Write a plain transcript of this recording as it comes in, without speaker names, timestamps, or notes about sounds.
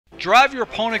Drive your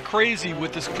opponent crazy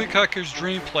with this quick hacker's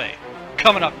dream play.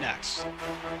 Coming up next.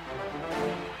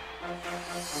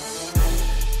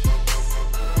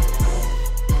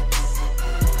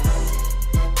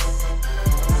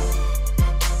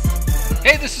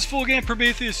 Hey, this is Full Game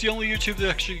Prometheus, the only YouTube that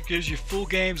actually gives you full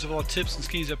games of all tips and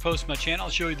schemes I post on my channel.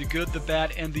 I'll show you the good, the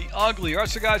bad, and the ugly. Alright,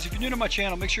 so guys, if you're new to my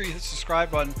channel, make sure you hit the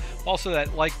subscribe button. Also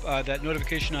that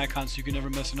notification icon so you can never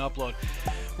miss an upload.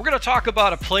 We're going to talk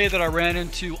about a play that I ran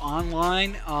into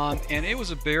online, and it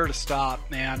was a bear to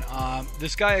stop, man.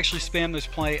 This guy actually spammed this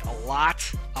play a lot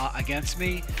against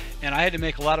me, and I had to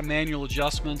make a lot of manual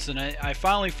adjustments, and I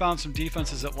finally found some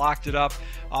defenses that locked it up,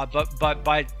 but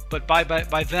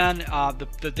by then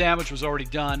the damage was already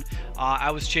done.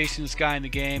 I was chasing this guy in the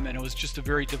game, and it was just a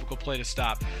very difficult play to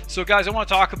stop. So guys, I want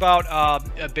to talk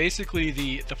about basically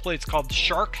the play. It's called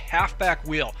Shark Halfback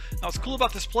Wheel. Now what's cool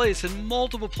about this play is in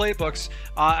multiple playbooks,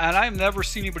 and I've never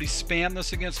seen anybody spam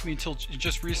this against me until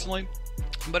just recently.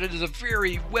 But it is a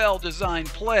very well designed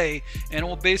play, and it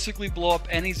will basically blow up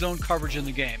any zone coverage in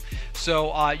the game.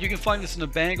 So you can find this in the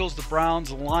Bengals, the Browns,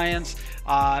 the Lions,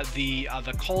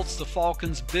 the Colts, the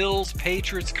Falcons, Bills,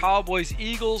 Patriots, Cowboys,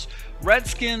 Eagles,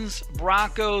 Redskins,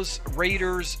 Broncos,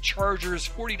 Raiders, Chargers,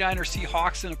 49ers,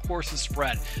 Seahawks, and of course the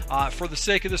spread. For the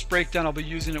sake of this breakdown, I'll be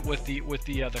using it with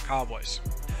the Cowboys.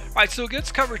 Alright, so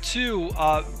against cover 2,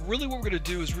 really what we're going to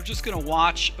do is we're just going to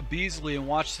watch Beasley and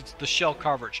watch the shell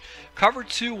coverage. Cover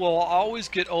 2 will always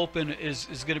get open is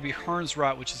going to be Hearn's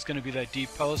route, which is going to be that deep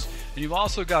post. And you've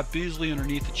also got Beasley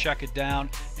underneath to check it down,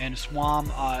 and Swam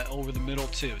over the middle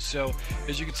too. So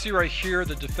as you can see right here,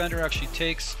 the defender actually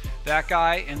takes that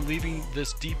guy and leaving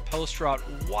this deep post route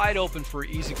wide open for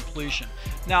easy completion.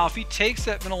 Now if he takes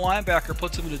that middle linebacker,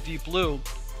 puts him in a deep blue,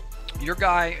 your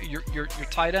guy, your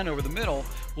tight end over the middle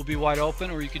will be wide open,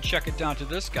 or you can check it down to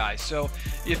this guy. So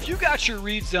if you got your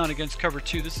reads down against cover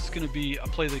 2, this is going to be a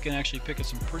play that can actually pick up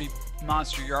some pretty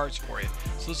monster yards for you.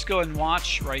 So let's go ahead and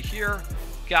watch right here.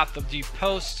 Got the deep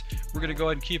post. We're going to go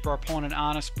ahead and keep our opponent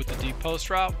honest with the deep post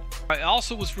route.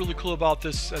 Also, what's really cool about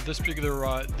this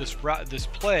particular this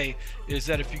play is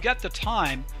that if you get the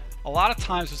time, a lot of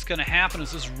times what's going to happen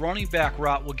is this running back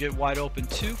route will get wide open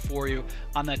too for you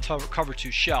on that cover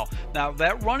 2 shell. Now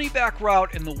that running back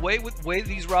route and the way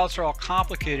these routes are all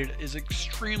complicated is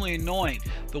extremely annoying.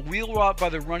 The wheel route by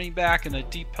the running back and the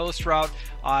deep post route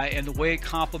and the way it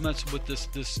complements with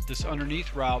this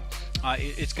underneath route,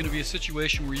 it's going to be a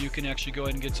situation where you can actually go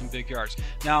ahead and get some big yards.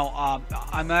 Now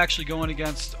I'm actually going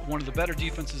against one of the better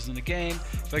defenses in the game.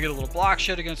 If I get a little block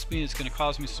shed against me, it's going to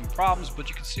cause me some problems, but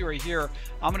you can see right here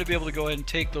I'm going to be able to go ahead and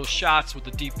take those shots with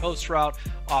the deep post route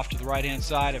off to the right hand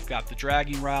side. I've got the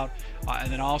dragging route,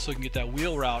 and then also can get that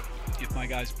wheel route if my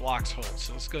guy's blocks hold.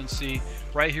 So let's go and see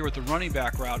right here with the running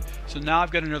back route. So now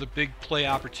I've got another big play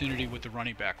opportunity with the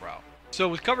running back route. So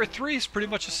with cover 3, it's pretty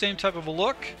much the same type of a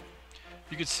look.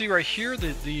 You can see right here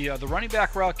the running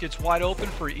back route gets wide open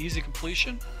for easy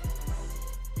completion.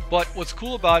 But what's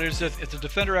cool about it is that if the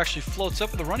defender actually floats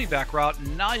up with the running back route,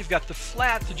 now you've got the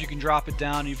flat that you can drop it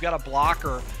down, and you've got a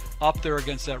blocker up there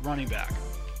against that running back.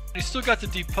 You still got the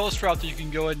deep post route that you can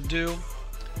go ahead and do.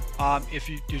 If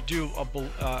you do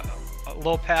a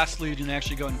low pass lead, and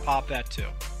actually go ahead and pop that too.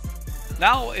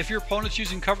 Now, if your opponent's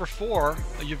using cover 4,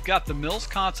 you've got the Mills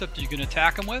concept that you can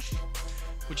attack them with,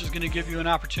 which is going to give you an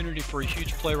opportunity for a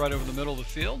huge play right over the middle of the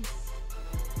field.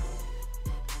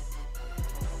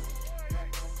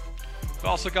 We've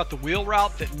also got the wheel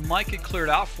route that might get cleared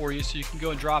out for you, so you can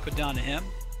go and drop it down to him.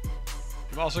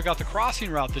 You've also got the crossing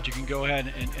route that you can go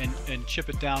ahead and chip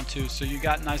it down to, so you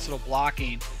got nice little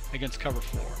blocking against cover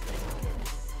 4.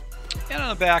 And on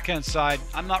the back end side,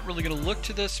 I'm not really going to look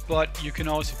to this, but you can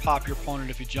always pop your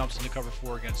opponent if he jumps into cover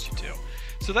 4 against you too.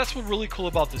 So that's what's really cool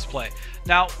about this play.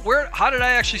 Now, how did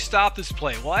I actually stop this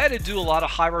play? Well, I had to do a lot of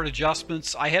high route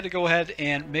adjustments. I had to go ahead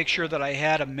and make sure that I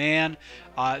had a man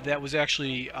that was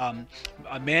actually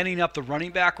manning up the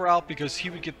running back route, because he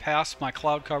would get past my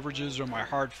cloud coverages or my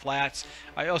hard flats.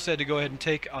 I also had to go ahead and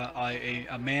take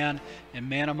a man and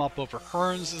man him up over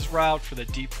Hearns' route for the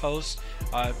deep post,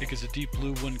 because the deep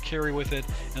blue wouldn't carry with it,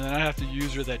 and then I have to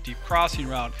use that deep crossing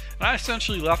route. And I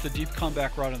essentially left the deep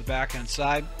comeback route on the back end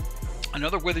side.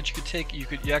 Another way that you could take, you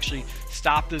actually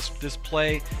stop this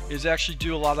play is actually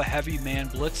do a lot of heavy man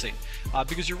blitzing,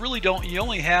 because you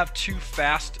only have two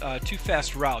fast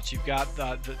routes. You've got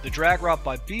the drag route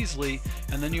by Beasley,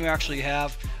 and then you actually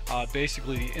have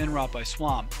basically the in route by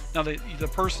swamp. Now the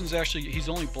person's actually, he's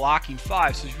only blocking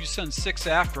 5, so if you send 6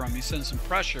 after him, you send some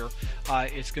pressure,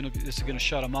 this is gonna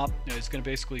shut him up. It's gonna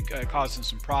basically cause him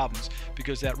some problems,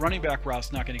 because that running back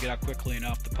route's not gonna get out quickly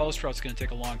enough. The post route's gonna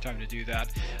take a long time to do that.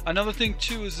 Another thing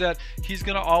too is that he's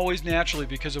gonna always naturally,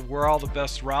 because of where all the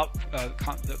best route,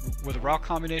 where the route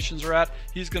combinations are at,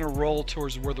 he's gonna roll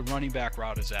towards where the running back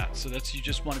route is at. So that's, you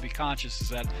just want to be conscious is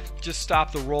that just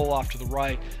stop the roll off to the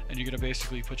right, and you're gonna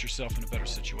basically put yourself in a better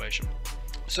situation.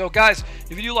 So guys,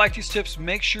 if you do like these tips,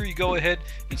 make sure you go ahead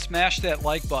and smash that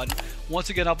like button. Once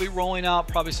again, I'll be rolling out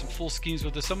probably some full schemes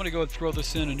with this. I'm going to go and throw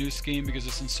this in a new scheme because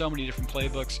it's in so many different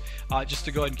playbooks, just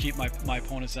to go ahead and keep my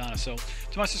opponents honest. So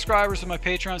to my subscribers and my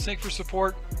patrons, thank you for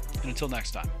support, and until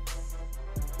next time.